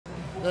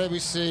There we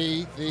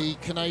see the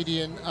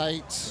Canadian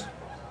 8,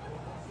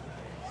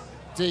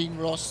 Dean,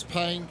 Ross,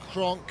 Payne,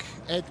 Cronk,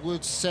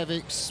 Edwards,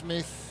 Sevick,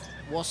 Smith,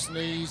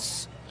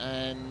 Wasneys,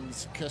 and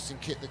Kirsten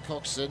Kitt, the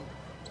coxswain.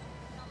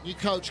 New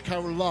coach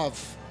Carol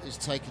Love is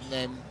taking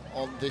them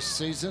on this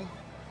season.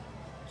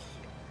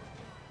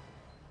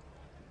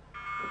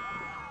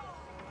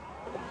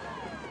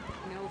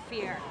 No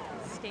fear.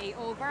 Stay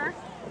over.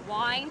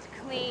 Wind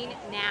clean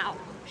now.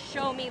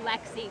 Show me,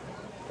 Lexi.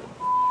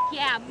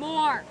 Yeah,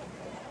 more.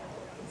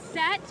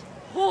 Set,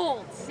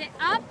 hold, sit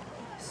up,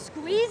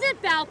 squeeze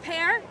it, bell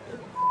pair.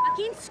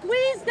 Fucking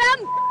squeeze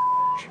them.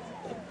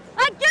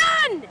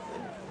 Again!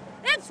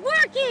 It's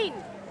working!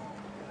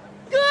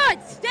 Good,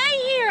 stay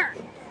here.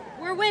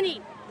 We're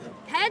winning.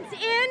 Heads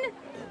in.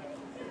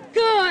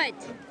 Good.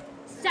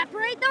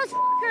 Separate those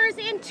fuckers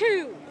in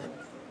two.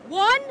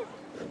 1,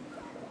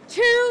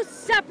 2,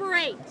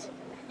 separate.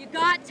 You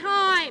got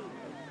time.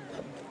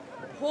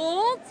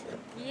 Hold.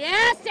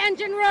 Yes,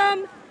 engine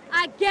room.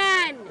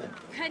 Again.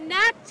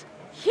 Connect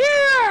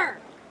here.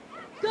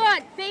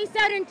 Good. Face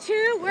out in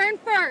 2. We're in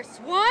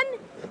first. 1,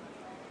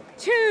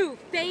 2.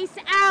 Face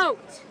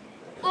out.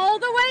 All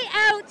the way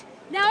out.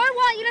 Now I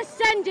want you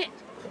to send it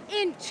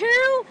in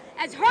 2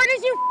 as hard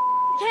as you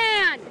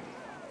can.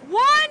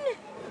 1,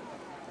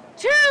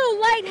 2.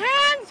 Light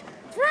hands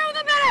through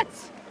the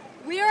minutes.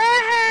 We are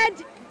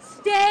ahead.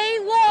 Stay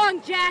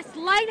long, Jess.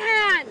 Light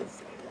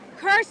hands.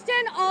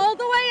 Kirsten, all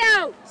the way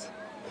out.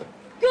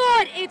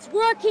 Good. It's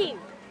working.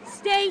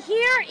 Stay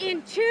here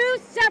in 2.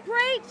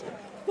 Separate.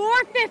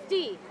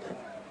 450.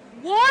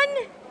 1,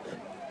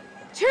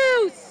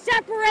 2.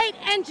 Separate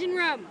engine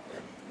room.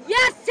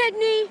 Yes,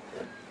 Sydney.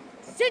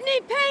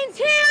 Sydney Payne's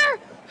here.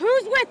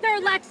 Who's with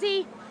her,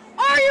 Lexi?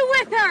 Are you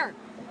with her?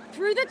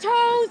 Through the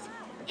toes.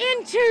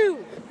 In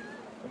 2.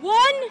 1,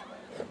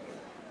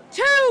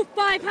 2.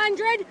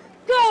 500.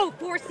 Go.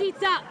 4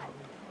 seats up.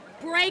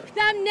 Break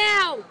them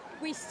now.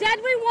 We said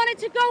we wanted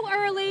to go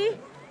early.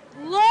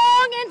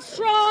 Long and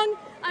strong.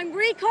 I'm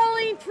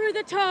recalling through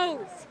the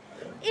toes.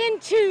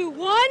 Into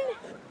 1,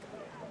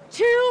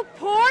 2.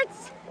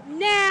 Ports.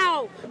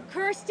 Now.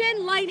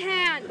 Kirsten, light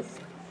hands.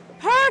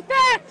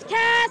 Perfect,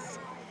 Cass.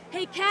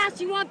 Hey, Cass,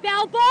 you want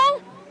bell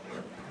ball?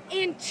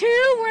 In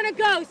 2, we're gonna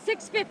go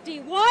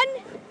 650. 1,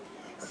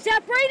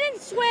 separate and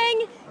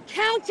swing.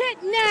 Count it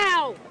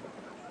now.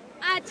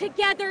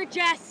 Together,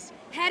 Jess.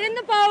 Head in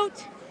the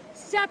boat.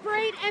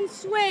 Separate and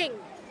swing.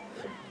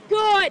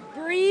 Good.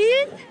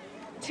 Breathe.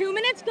 2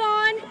 minutes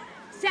gone.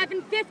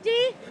 750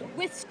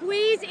 with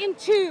squeeze in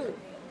 2.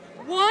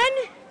 1,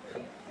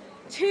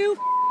 2.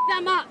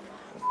 Them up.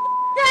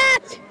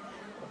 That.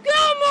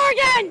 Go,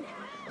 Morgan.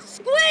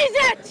 Squeeze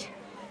it.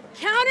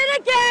 Count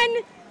it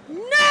again.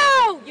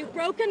 No! You've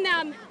broken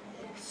them.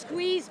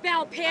 Squeeze,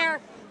 bell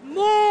pair.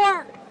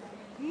 More.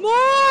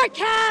 More,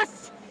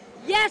 Cass.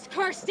 Yes,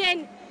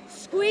 Kirsten.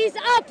 Squeeze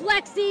up,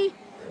 Lexi.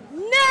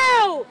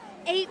 No!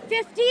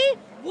 850.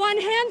 1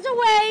 hand's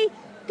away.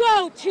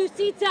 Go. 2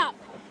 seats up.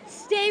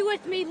 Stay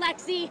with me,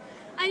 Lexi.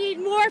 I need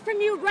more from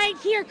you right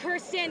here,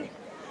 Kirsten.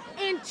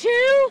 In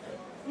 2.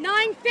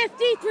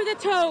 950 through the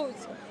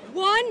toes.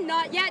 1.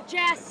 Not yet,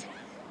 Jess.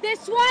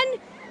 This one.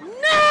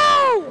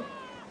 No!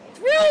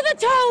 Through the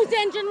toes,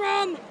 engine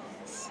room.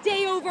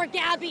 Stay over,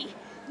 Gabby.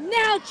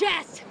 Now,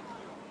 Jess.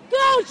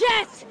 Go,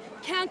 Jess.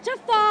 Count to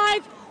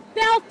 5.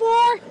 Bell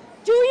 4.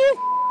 Do you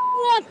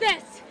want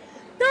this?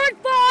 Third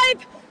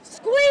 5.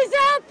 Squeeze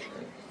up.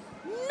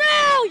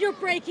 Now you're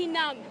breaking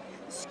them.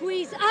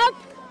 Squeeze up.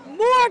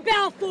 More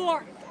bell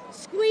 4.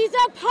 Squeeze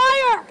up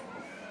higher.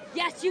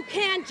 Yes, you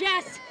can,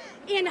 Jess.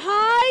 In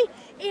high.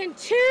 In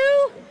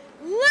 2.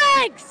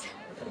 Legs.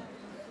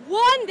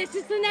 1. This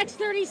is the next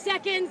 30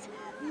 seconds.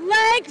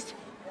 Legs,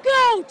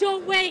 go,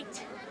 don't wait.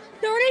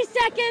 30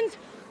 seconds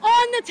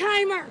on the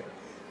timer.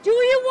 Do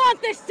you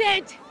want this,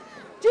 Sid?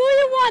 Do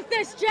you want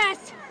this,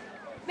 Jess?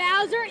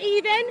 Bows are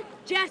even.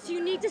 Jess,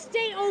 you need to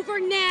stay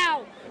over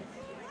now.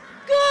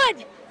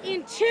 Good.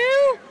 In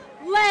 2,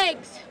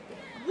 legs.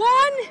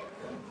 1,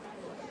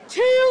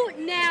 2,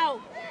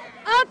 now.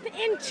 Up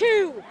in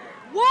 2.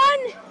 1,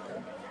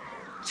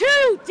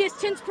 2.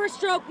 Distance per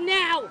stroke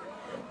now.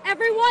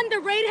 Everyone, the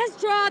rate has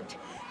dropped.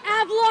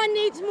 Avalon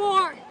needs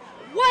more.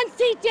 1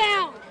 seat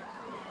down.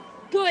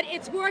 Good,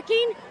 it's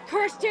working.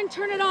 Kirsten,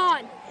 turn it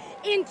on.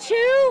 In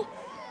 2,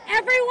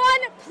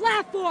 everyone,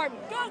 platform.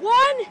 Go.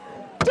 1,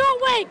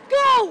 don't wait,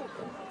 go.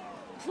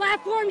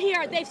 Platform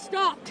here, they've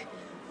stopped.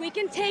 We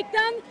can take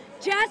them,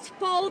 just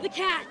follow the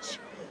catch.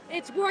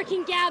 It's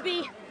working,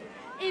 Gabby.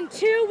 In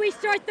 2, we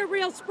start the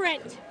real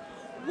sprint.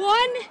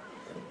 1,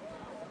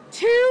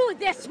 2,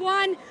 this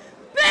one.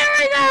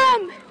 Bury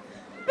them!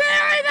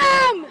 Bury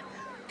them!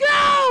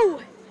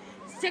 Go!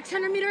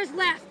 600 meters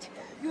left.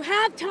 You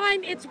have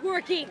time, it's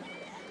working.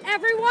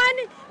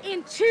 Everyone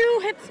in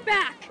 2, hips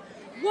back.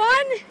 1,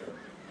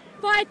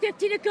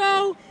 550 to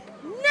go.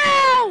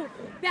 Now!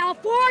 Bell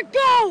 4,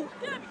 go!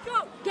 Gabby,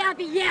 go!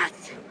 Gabby,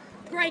 yes.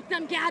 Break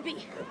them,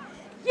 Gabby.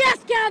 Yes,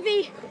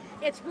 Gabby.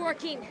 It's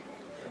working.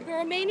 The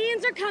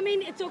Romanians are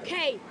coming, it's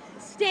okay.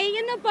 Stay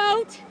in the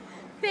boat.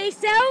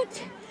 Face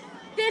out.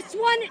 This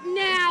one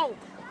now.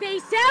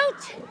 Face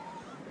out.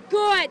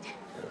 Good.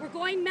 We're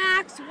going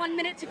max, 1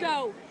 minute to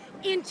go.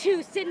 In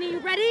 2, Sydney, you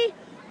ready?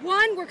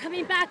 1, we're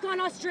coming back on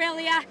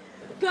Australia.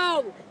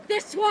 Go.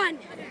 This one.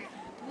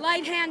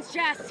 Light hands,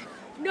 Jess.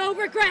 No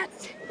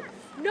regrets.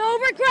 No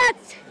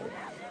regrets.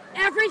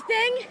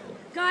 Everything.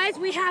 Guys,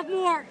 we have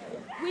more.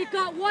 We've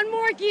got 1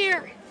 more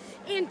gear.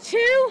 In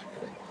 2,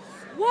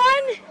 1,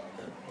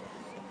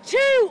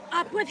 2.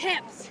 Up with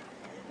hips.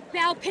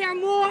 Bell pair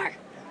more.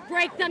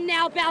 Break them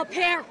now, bell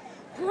pair.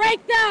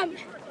 Break them.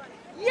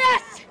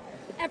 Yes.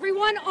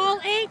 Everyone, all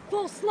 8,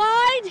 full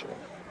slide.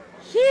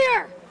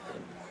 Here.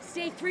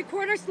 Stay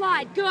 3/4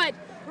 slide. Good.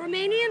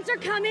 Romanians are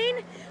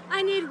coming.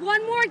 I need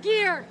 1 more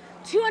gear.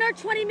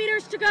 220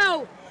 meters to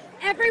go.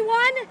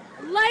 Everyone,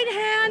 light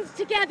hands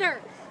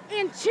together.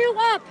 In 2,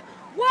 up.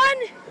 1.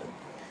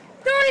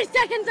 30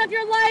 seconds of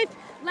your life.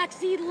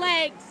 Lexi,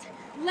 legs.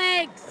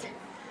 Legs.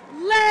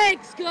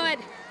 Legs. Good.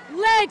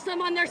 Legs.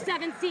 I'm on their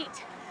 7th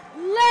seat.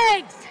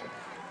 Legs.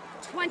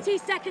 20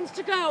 seconds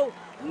to go.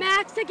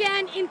 Max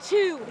again in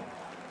 2.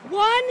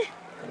 1.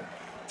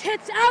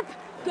 Tits up.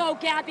 Go,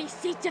 Gabby.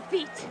 Seat to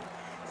feet.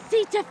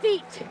 Seat to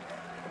feet.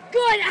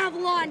 Good,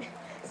 Avalon.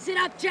 Sit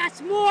up,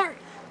 Jess. More.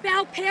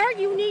 Bow pair,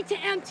 you need to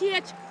empty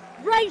it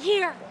right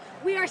here.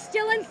 We are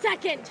still in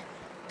 2nd.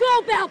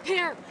 Go, bow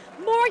pair.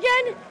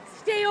 Morgan,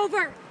 stay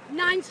over.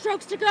 9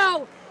 strokes to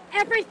go.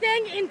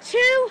 Everything in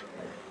 2.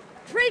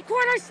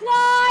 3/4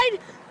 slide.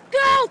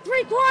 Go,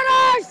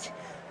 3/4.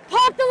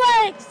 Pop the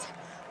legs.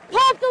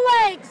 Pop the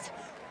legs.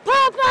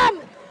 Pop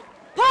them.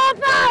 Pop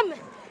them.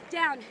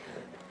 Down.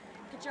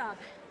 Good job.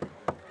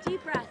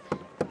 Deep breath.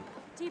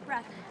 Deep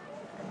breath.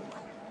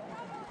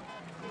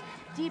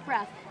 Deep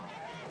breath.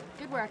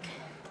 Good work.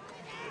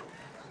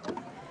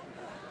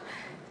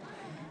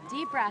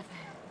 Deep breath.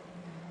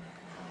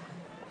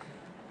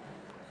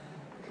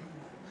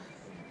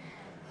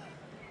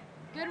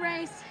 Good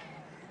race.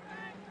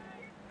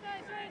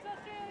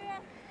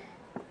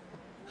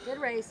 Good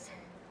race.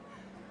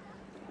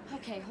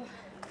 Okay.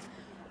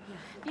 Yeah.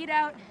 Feet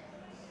out.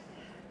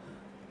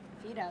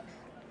 Feet out.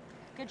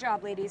 Good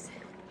job, ladies.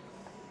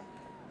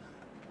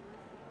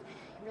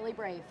 Really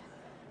brave.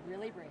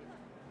 Really brave.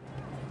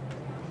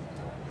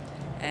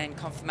 And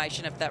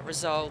confirmation of that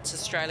result,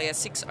 Australia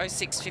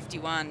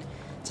 6:06.51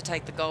 to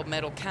take the gold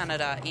medal,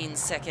 Canada in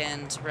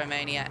 2nd,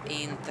 Romania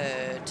in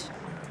 3rd.